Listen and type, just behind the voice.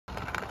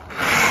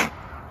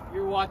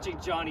You're watching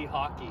Johnny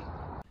Hockey.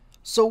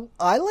 So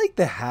I like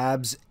the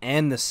Habs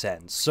and the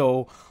Sens.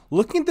 So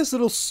looking at this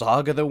little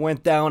saga that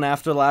went down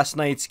after last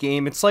night's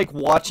game, it's like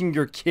watching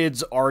your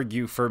kids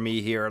argue for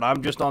me here, and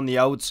I'm just on the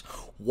outs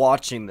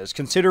watching this.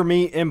 Consider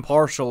me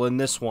impartial in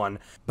this one.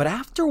 But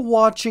after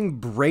watching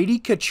Brady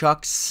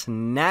Tkachuk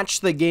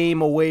snatch the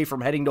game away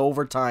from heading to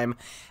overtime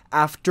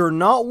after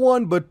not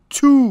one but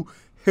two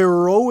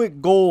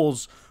heroic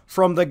goals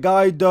from the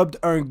guy dubbed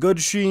un gars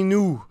de chez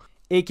nous,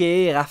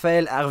 aka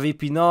Raphaël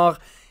Harvey-Pinard,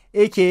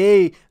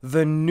 aka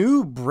the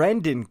new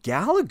Brendan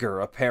Gallagher,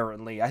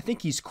 apparently. I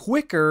think he's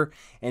quicker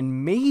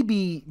and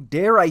maybe,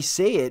 dare I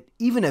say it,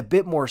 even a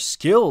bit more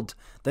skilled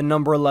than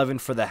number 11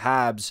 for the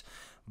Habs.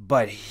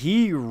 But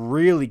he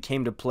really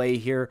came to play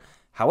here.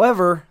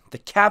 However, the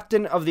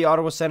captain of the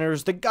Ottawa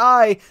Senators, the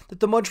guy that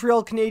the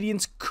Montreal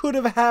Canadiens could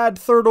have had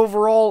third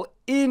overall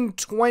in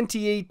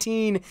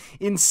 2018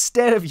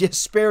 instead of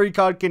Jesperi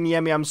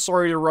Kotkaniemi, I'm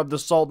sorry to rub the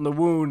salt in the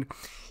wound,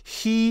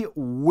 he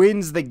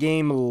wins the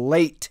game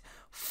late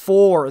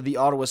for the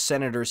Ottawa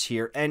Senators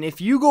here. And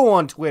if you go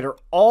on Twitter,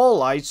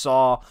 all I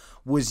saw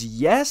was,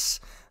 yes,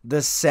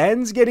 the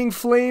Sens getting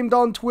flamed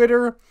on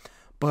Twitter,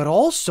 but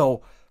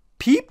also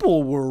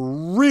people were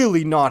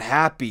really not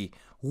happy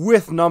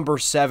with number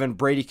 7,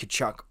 Brady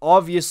Tkachuk.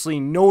 Obviously,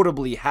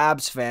 notably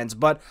Habs fans,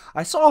 but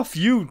I saw a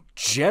few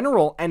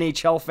general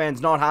NHL fans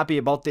not happy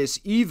about this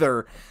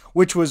either,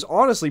 which was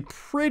honestly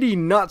pretty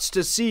nuts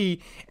to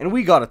see, and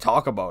we gotta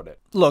talk about it.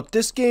 Look,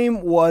 this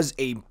game was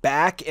a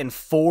back and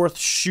forth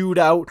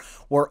shootout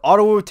where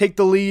Ottawa would take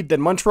the lead,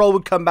 then Montreal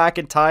would come back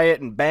and tie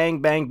it, and bang,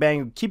 bang,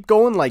 bang, keep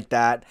going like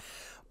that.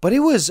 But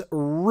it was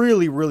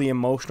really, really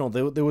emotional.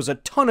 There was a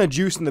ton of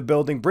juice in the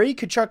building. Brady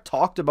Tkachuk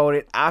talked about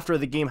it after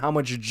the game, how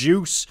much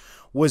juice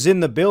was in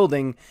the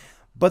building.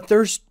 But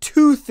there's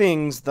two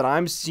things that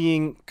I'm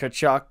seeing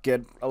Tkachuk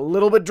get a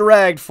little bit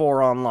dragged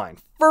for online.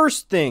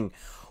 First thing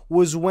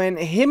was when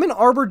him and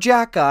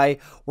xhekaj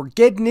were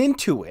getting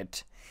into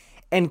it,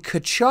 and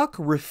Tkachuk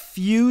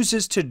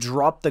refuses to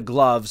drop the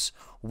gloves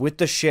with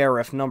the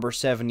Sheriff, number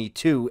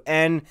 72.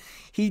 And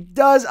he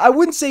does, I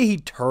wouldn't say he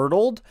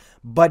turtled,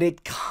 but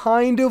it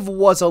kind of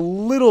was a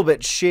little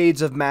bit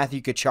shades of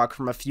Matthew Tkachuk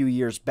from a few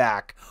years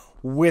back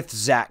with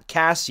Zach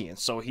Kassian.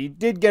 So he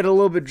did get a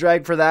little bit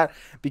dragged for that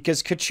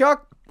because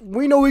Tkachuk,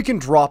 we know he can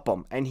drop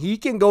them and he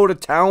can go to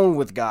town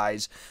with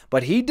guys,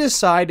 but he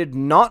decided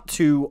not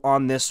to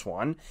on this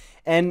one.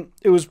 And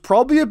it was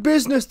probably a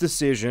business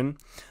decision,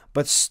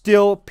 but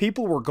still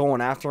people were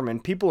going after him,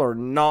 and people are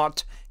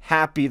not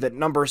happy that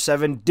number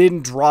 7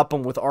 didn't drop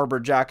him with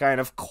xhekaj. And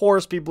of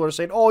course people are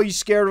saying, oh, he's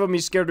scared of him,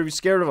 he's scared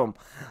of him.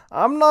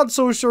 I'm not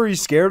so sure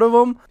he's scared of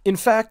him. In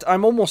fact,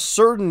 I'm almost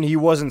certain he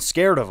wasn't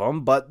scared of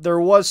him, but there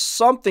was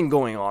something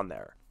going on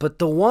there. But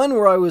the one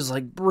where I was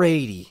like,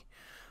 Brady,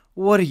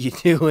 what are you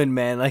doing,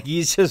 man? Like,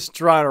 he's just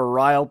trying to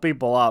rile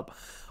people up,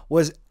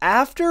 was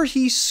after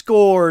he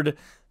scored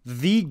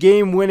the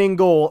game-winning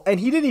goal, and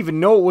he didn't even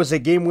know it was a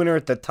game winner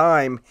at the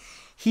time,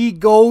 he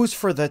goes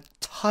for the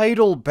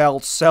title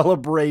belt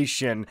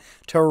celebration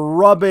to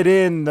rub it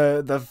in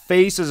the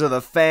faces of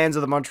the fans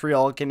of the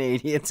Montreal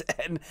Canadiens.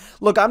 And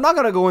look, I'm not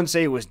going to go and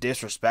say it was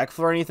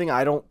disrespectful or anything.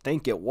 I don't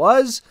think it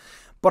was.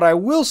 But I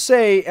will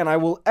say, and I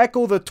will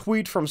echo the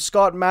tweet from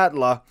Scott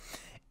Matla,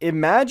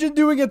 imagine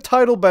doing a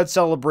title belt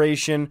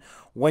celebration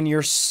when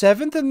you're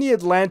 7th in the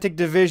Atlantic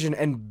Division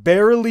and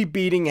barely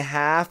beating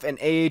half an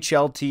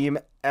AHL team,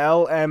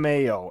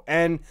 LMAO.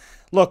 And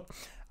look,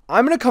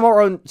 I'm going to come out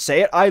and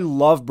say it. I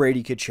love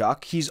Brady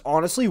Tkachuk. He's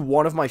honestly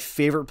one of my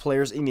favorite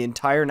players in the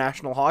entire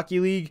National Hockey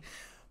League.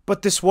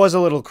 But this was a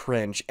little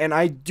cringe. And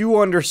I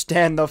do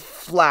understand the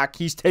flack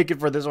he's taken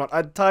for this one.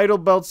 A title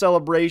belt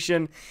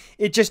celebration.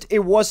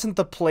 It wasn't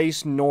the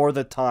place nor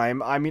the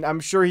time. I mean, I'm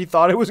sure he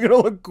thought it was going to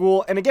look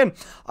cool. And again,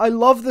 I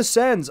love the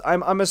Sens.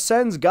 I'm a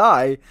Sens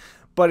guy.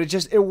 But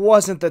it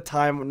wasn't the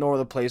time nor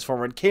the place for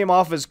him. It came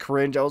off as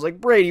cringe. I was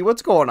like, Brady,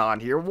 what's going on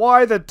here?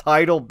 Why the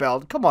title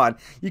belt? Come on.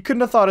 You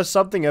couldn't have thought of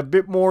something a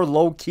bit more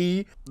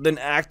low-key than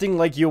acting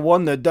like you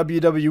won the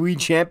WWE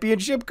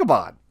Championship? Come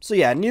on. So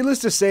yeah, needless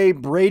to say,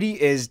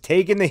 Brady is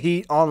taking the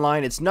heat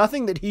online. It's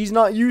nothing that he's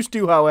not used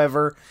to,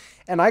 however.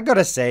 And I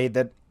gotta say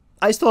that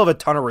I still have a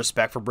ton of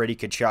respect for Brady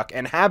Tkachuk.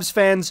 And Habs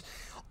fans,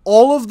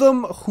 all of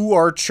them who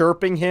are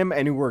chirping him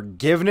and who are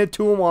giving it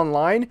to him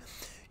online,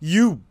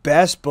 you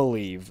best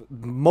believe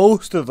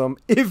most of them,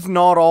 if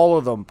not all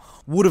of them,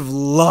 would have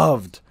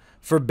loved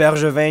for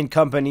Bergevin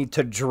Company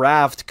to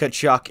draft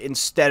Tkachuk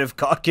instead of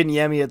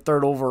Kotkaniemi at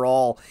 3rd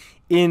overall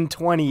in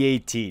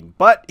 2018.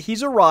 But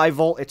he's a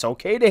rival. It's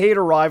okay to hate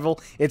a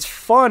rival. It's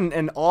fun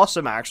and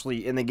awesome,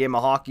 actually, in the game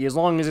of hockey, as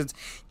long as it's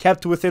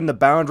kept within the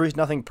boundaries,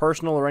 nothing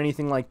personal or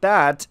anything like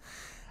that.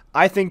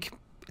 I think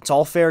it's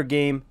all fair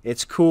game.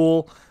 It's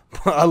cool.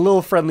 A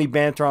little friendly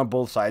banter on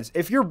both sides.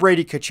 If you're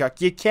Brady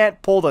Tkachuk, you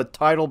can't pull the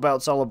title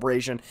belt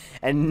celebration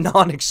and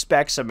not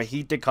expect some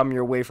heat to come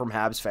your way from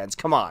Habs fans.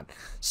 Come on.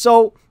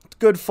 So,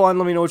 good fun.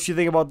 Let me know what you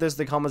think about this in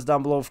the comments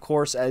down below, of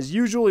course. As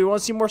usual, you want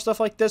to see more stuff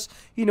like this,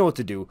 you know what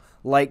to do.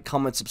 Like,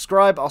 comment,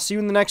 subscribe. I'll see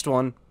you in the next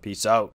one. Peace out.